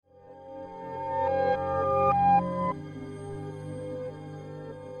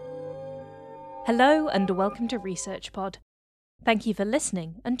Hello and welcome to Research Pod. Thank you for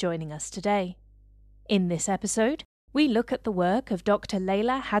listening and joining us today. In this episode, we look at the work of Dr.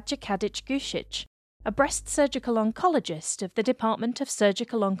 Leyla Hadjikadic-Gusic, a breast surgical oncologist of the Department of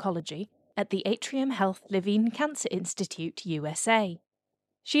Surgical Oncology at the Atrium Health Levine Cancer Institute, USA.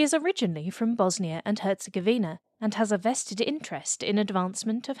 She is originally from Bosnia and Herzegovina and has a vested interest in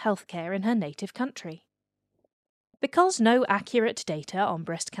advancement of healthcare in her native country. Because no accurate data on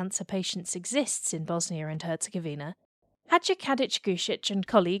breast cancer patients exists in Bosnia and Herzegovina, Hadjikadic-Gusic and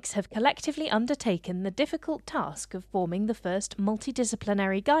colleagues have collectively undertaken the difficult task of forming the first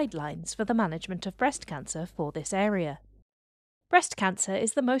multidisciplinary guidelines for the management of breast cancer for this area. Breast cancer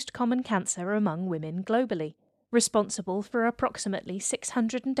is the most common cancer among women globally, responsible for approximately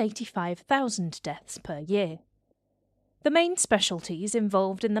 685,000 deaths per year. The main specialties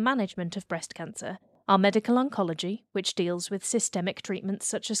involved in the management of breast cancer are medical oncology, which deals with systemic treatments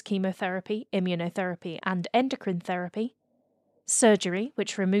such as chemotherapy, immunotherapy, and endocrine therapy, surgery,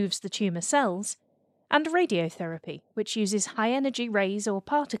 which removes the tumour cells, and radiotherapy, which uses high-energy rays or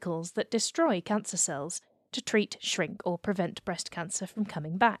particles that destroy cancer cells to treat, shrink, or prevent breast cancer from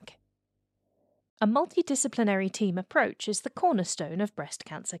coming back. A multidisciplinary team approach is the cornerstone of breast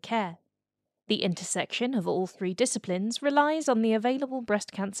cancer care. The intersection of all three disciplines relies on the available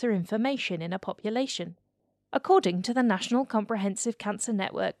breast cancer information in a population. According to the National Comprehensive Cancer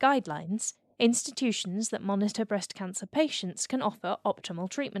Network guidelines, institutions that monitor breast cancer patients can offer optimal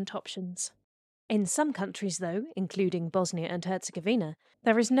treatment options. In some countries, though, including Bosnia and Herzegovina,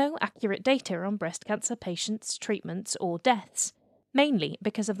 there is no accurate data on breast cancer patients' treatments or deaths, mainly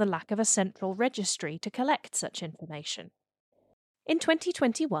because of the lack of a central registry to collect such information. In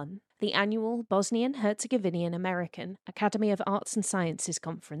 2021, the annual Bosnian Herzegovinian American Academy of Arts and Sciences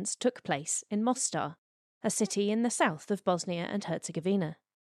Conference took place in Mostar, a city in the south of Bosnia and Herzegovina.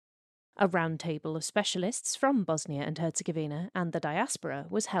 A roundtable of specialists from Bosnia and Herzegovina and the diaspora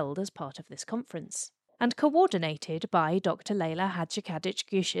was held as part of this conference, and coordinated by Dr. Leyla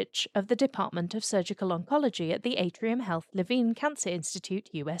Hadjikadic-Gusic of the Department of Surgical Oncology at the Atrium Health Levine Cancer Institute,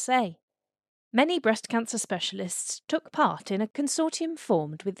 USA. Many breast cancer specialists took part in a consortium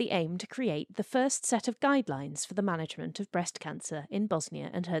formed with the aim to create the first set of guidelines for the management of breast cancer in Bosnia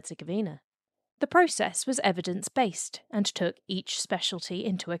and Herzegovina. The process was evidence-based and took each specialty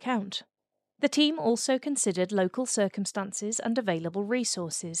into account. The team also considered local circumstances and available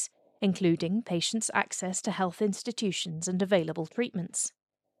resources, including patients' access to health institutions and available treatments.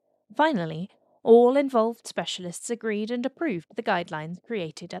 Finally, all involved specialists agreed and approved the guidelines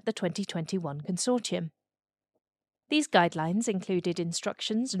created at the 2021 consortium. These guidelines included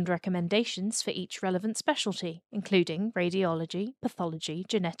instructions and recommendations for each relevant specialty, including radiology, pathology,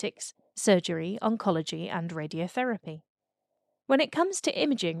 genetics, surgery, oncology, and radiotherapy. When it comes to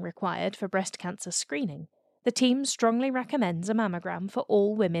imaging required for breast cancer screening, the team strongly recommends a mammogram for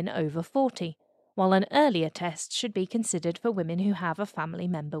all women over 40, while an earlier test should be considered for women who have a family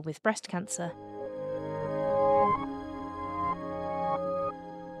member with breast cancer.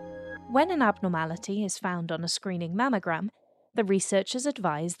 When an abnormality is found on a screening mammogram, the researchers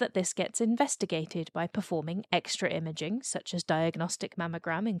advise that this gets investigated by performing extra imaging, such as diagnostic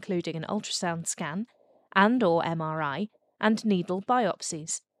mammogram including an ultrasound scan and/or MRI, and needle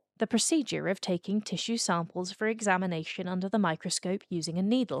biopsies, the procedure of taking tissue samples for examination under the microscope using a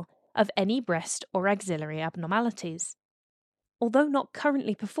needle of any breast or axillary abnormalities. Although not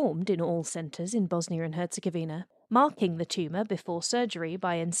currently performed in all centres in Bosnia and Herzegovina, marking the tumour before surgery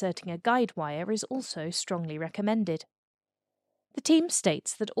by inserting a guide wire is also strongly recommended. The team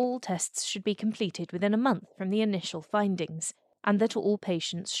states that all tests should be completed within a month from the initial findings, and that all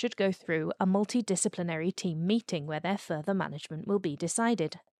patients should go through a multidisciplinary team meeting where their further management will be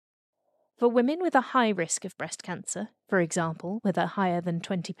decided. For women with a high risk of breast cancer, for example with a higher than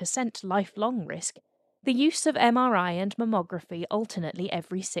 20% lifelong risk, the use of MRI and mammography alternately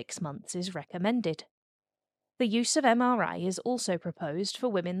every 6 months is recommended. The use of MRI is also proposed for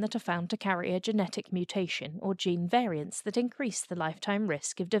women that are found to carry a genetic mutation or gene variants that increase the lifetime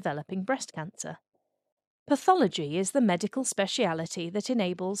risk of developing breast cancer. Pathology is the medical speciality that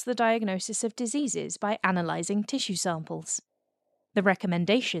enables the diagnosis of diseases by analysing tissue samples. The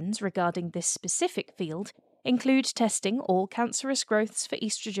recommendations regarding this specific field include testing all cancerous growths for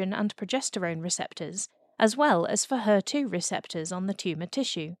estrogen and progesterone receptors, as well as for HER2 receptors on the tumour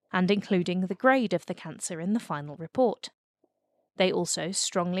tissue, and including the grade of the cancer in the final report. They also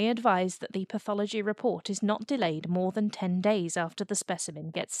strongly advise that the pathology report is not delayed more than 10 days after the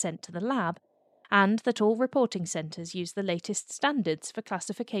specimen gets sent to the lab, and that all reporting centres use the latest standards for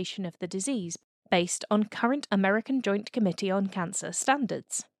classification of the disease based on current American Joint Committee on Cancer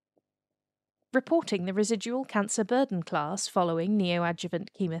standards. Reporting the residual cancer burden class following neoadjuvant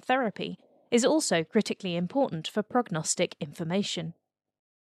chemotherapy is also critically important for prognostic information.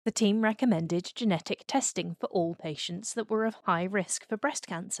 The team recommended genetic testing for all patients that were of high risk for breast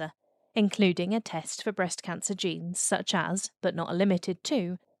cancer, including a test for breast cancer genes such as, but not limited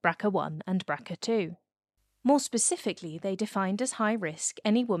to, BRCA1 and BRCA2. More specifically, they defined as high risk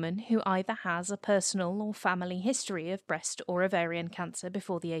any woman who either has a personal or family history of breast or ovarian cancer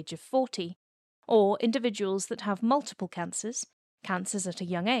before the age of 40, or individuals that have multiple cancers, cancers at a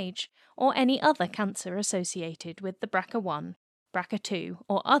young age, or any other cancer associated with the BRCA1, BRCA2,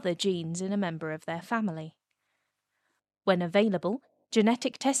 or other genes in a member of their family. When available,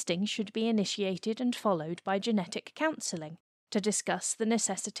 genetic testing should be initiated and followed by genetic counselling to discuss the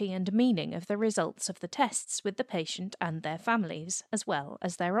necessity and meaning of the results of the tests with the patient and their families, as well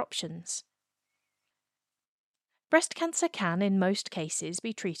as their options. Breast cancer can, in most cases,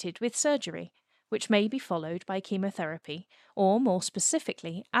 be treated with surgery, which may be followed by chemotherapy, or more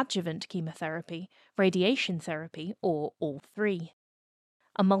specifically, adjuvant chemotherapy, radiation therapy, or all three.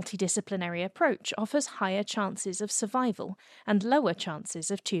 A multidisciplinary approach offers higher chances of survival and lower chances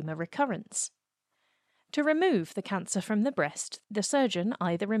of tumour recurrence. To remove the cancer from the breast, the surgeon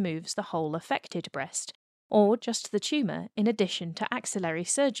either removes the whole affected breast or just the tumour in addition to axillary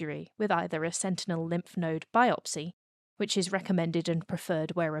surgery with either a sentinel lymph node biopsy, which is recommended and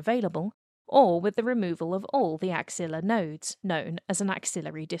preferred where available, or with the removal of all the axillar nodes, known as an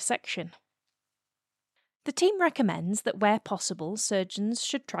axillary dissection. The team recommends that where possible, surgeons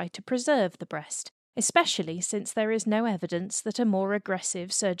should try to preserve the breast, especially since there is no evidence that a more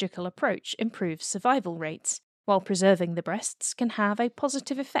aggressive surgical approach improves survival rates, while preserving the breasts can have a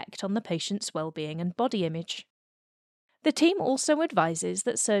positive effect on the patient's well-being and body image. The team also advises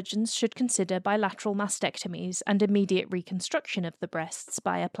that surgeons should consider bilateral mastectomies and immediate reconstruction of the breasts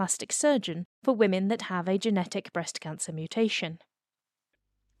by a plastic surgeon for women that have a genetic breast cancer mutation.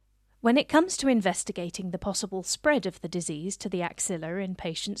 When it comes to investigating the possible spread of the disease to the axilla in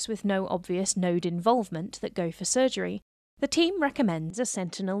patients with no obvious node involvement that go for surgery, the team recommends a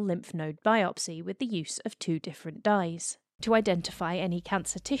sentinel lymph node biopsy with the use of 2 different dyes to identify any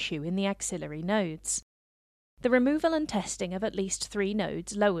cancer tissue in the axillary nodes. The removal and testing of at least 3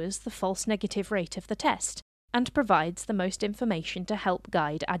 nodes lowers the false negative rate of the test and provides the most information to help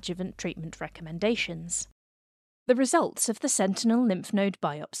guide adjuvant treatment recommendations. The results of the sentinel lymph node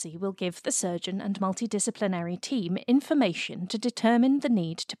biopsy will give the surgeon and multidisciplinary team information to determine the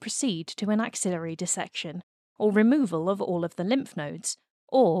need to proceed to an axillary dissection or removal of all of the lymph nodes,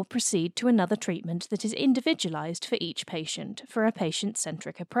 or proceed to another treatment that is individualized for each patient for a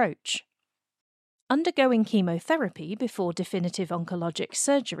patient-centric approach. Undergoing chemotherapy before definitive oncologic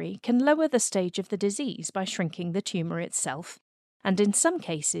surgery can lower the stage of the disease by shrinking the tumour itself, and in some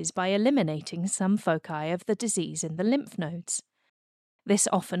cases by eliminating some foci of the disease in the lymph nodes. This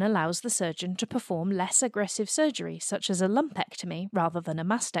often allows the surgeon to perform less aggressive surgery, such as a lumpectomy rather than a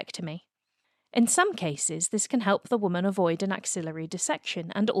mastectomy. In some cases, this can help the woman avoid an axillary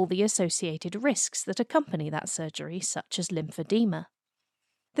dissection and all the associated risks that accompany that surgery, such as lymphedema.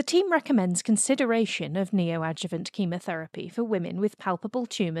 The team recommends consideration of neoadjuvant chemotherapy for women with palpable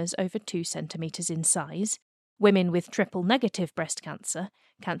tumours over 2 cm in size, women with triple-negative breast cancer,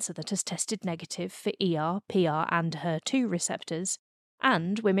 cancer that has tested negative for ER, PR and HER2 receptors,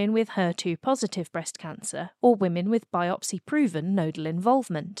 and women with HER2-positive breast cancer or women with biopsy-proven nodal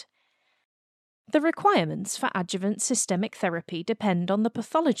involvement. The requirements for adjuvant systemic therapy depend on the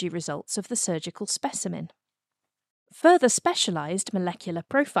pathology results of the surgical specimen. Further specialised molecular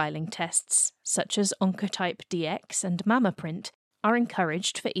profiling tests, such as Oncotype DX and MammaPrint, are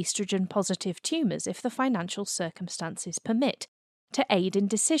encouraged for estrogen-positive tumours if the financial circumstances permit, to aid in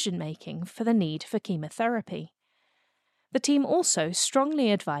decision-making for the need for chemotherapy. The team also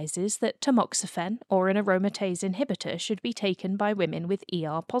strongly advises that tamoxifen or an aromatase inhibitor should be taken by women with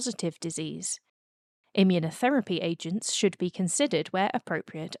ER-positive disease. Immunotherapy agents should be considered where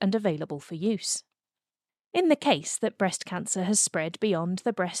appropriate and available for use. In the case that breast cancer has spread beyond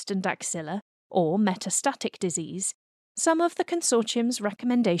the breast and axilla, or metastatic disease, some of the consortium's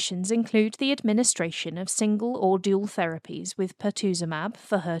recommendations include the administration of single or dual therapies with pertuzumab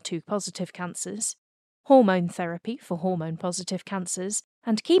for HER2-positive cancers, hormone therapy for hormone-positive cancers,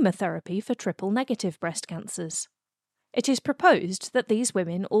 and chemotherapy for triple-negative breast cancers. It is proposed that these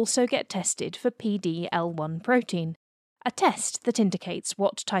women also get tested for PD-L1 protein, a test that indicates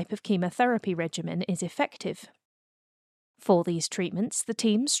what type of chemotherapy regimen is effective. For these treatments, the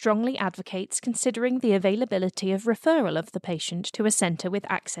team strongly advocates considering the availability of referral of the patient to a centre with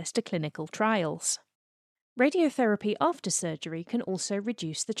access to clinical trials. Radiotherapy after surgery can also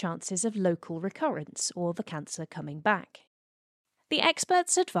reduce the chances of local recurrence or the cancer coming back. The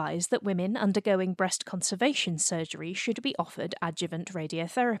experts advise that women undergoing breast conservation surgery should be offered adjuvant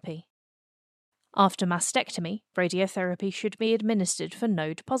radiotherapy. After mastectomy, radiotherapy should be administered for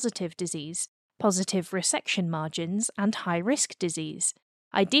node-positive disease, positive resection margins, and high-risk disease,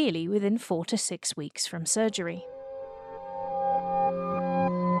 ideally within 4 to 6 weeks from surgery.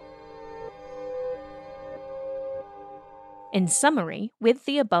 In summary, with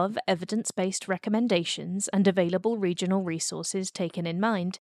the above evidence-based recommendations and available regional resources taken in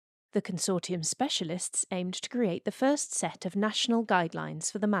mind, the consortium specialists aimed to create the first set of national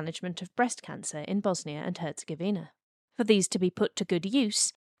guidelines for the management of breast cancer in Bosnia and Herzegovina. For these to be put to good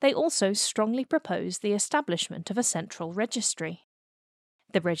use, they also strongly propose the establishment of a central registry.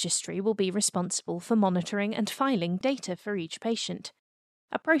 The registry will be responsible for monitoring and filing data for each patient,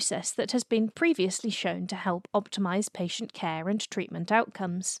 a process that has been previously shown to help optimize patient care and treatment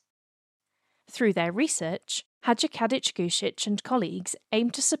outcomes. Through their research, Hadjikadic-Gušić and colleagues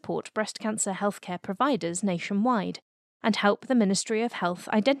aim to support breast cancer healthcare providers nationwide and help the Ministry of Health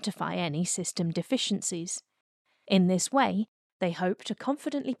identify any system deficiencies. In this way, they hope to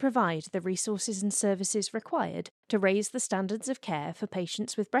confidently provide the resources and services required to raise the standards of care for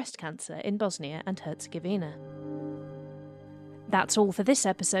patients with breast cancer in Bosnia and Herzegovina. That's all for this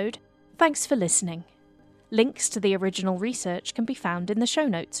episode. Thanks for listening. Links to the original research can be found in the show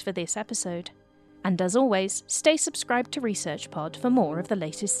notes for this episode. And as always, stay subscribed to ResearchPod for more of the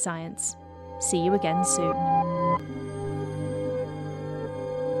latest science. See you again soon.